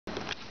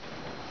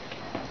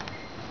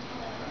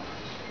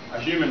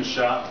A human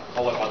shout,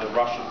 followed by the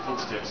rush of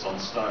footsteps on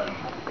stone.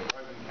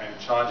 Robin came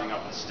charging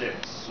up the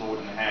steps, sword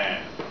in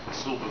hand,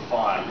 silver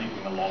fire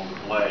leaping along the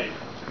blade.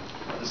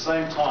 At the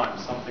same time,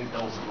 something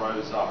else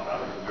rose up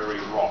out of the very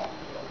rock,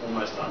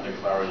 almost under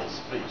Clariel's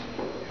feet.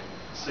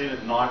 Seen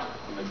at night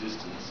from a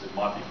distance, it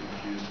might be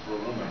confused for a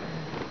woman,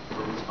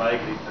 for it was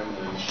vaguely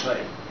feminine in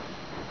shape.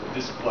 But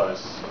this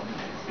close, it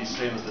could be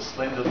seen that the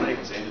slender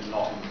legs ended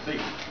not in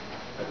feet,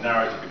 but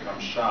narrowed to become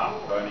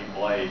sharp, bony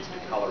blades the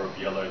colour of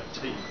yellowed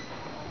teeth.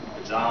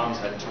 Its arms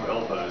had 2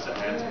 elbows a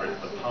hand's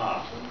breadth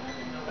apart,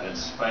 and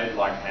its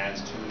spade-like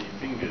hands 2 many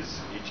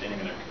fingers, each ending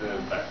in a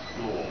curved back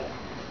claw.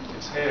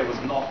 Its hair was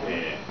not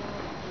hair,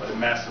 but a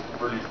mass of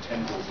brilliant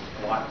tendrils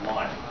of white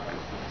light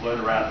flowed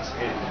around its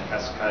head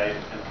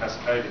and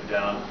cascaded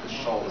down its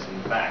shoulders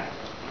and back,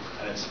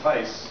 and its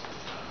face,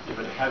 if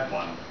it had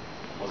one,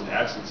 was an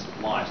absence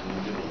of light in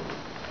the middle,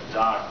 a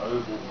dark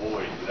oval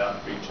void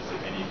without features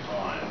of any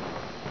kind.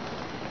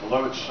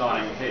 Below its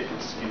shining head,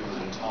 its skin was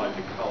entirely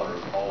the colour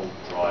of old,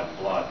 dried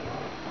blood.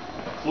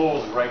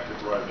 Claws raked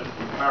at Robin.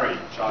 He parried,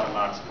 charter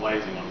marks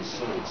blazing on his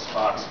sword,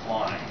 sparks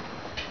flying.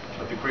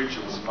 But the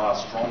creature was far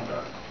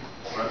stronger.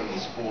 Robin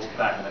was forced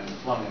back and then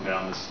flung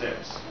down the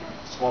steps.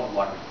 Swaddled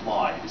like a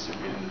fly, he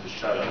disappeared into the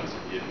shadows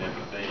that he had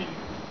never been.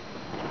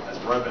 As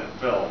Robin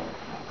fell,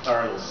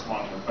 Clariel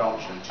swung the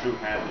falchion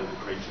 2-handed at the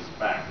creature's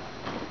back.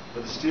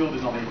 But the steel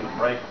did not even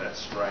break that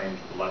strange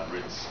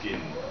blood-red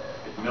skin.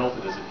 It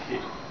melted as it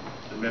hit,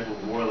 the metal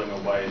roiling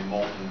away in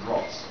molten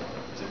drops,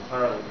 as if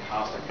Clariel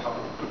cast a cup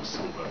of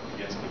quicksilver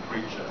against the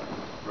creature,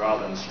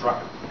 rather than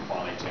struck it with a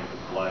finely tempered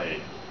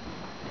blade.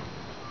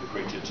 The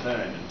creature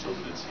turned and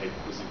tilted its head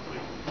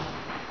quizzically.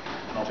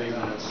 Not even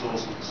an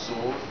ensorcelled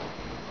sword?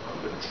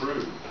 But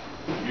true,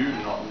 you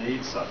do not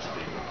need such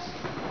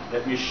things.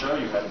 Let me show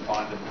you how to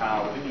find the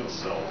power within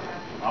yourself.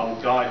 I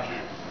will guide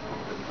you,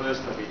 but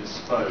first let me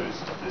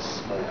dispose of this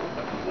small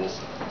weapon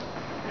also.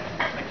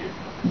 Thank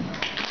you.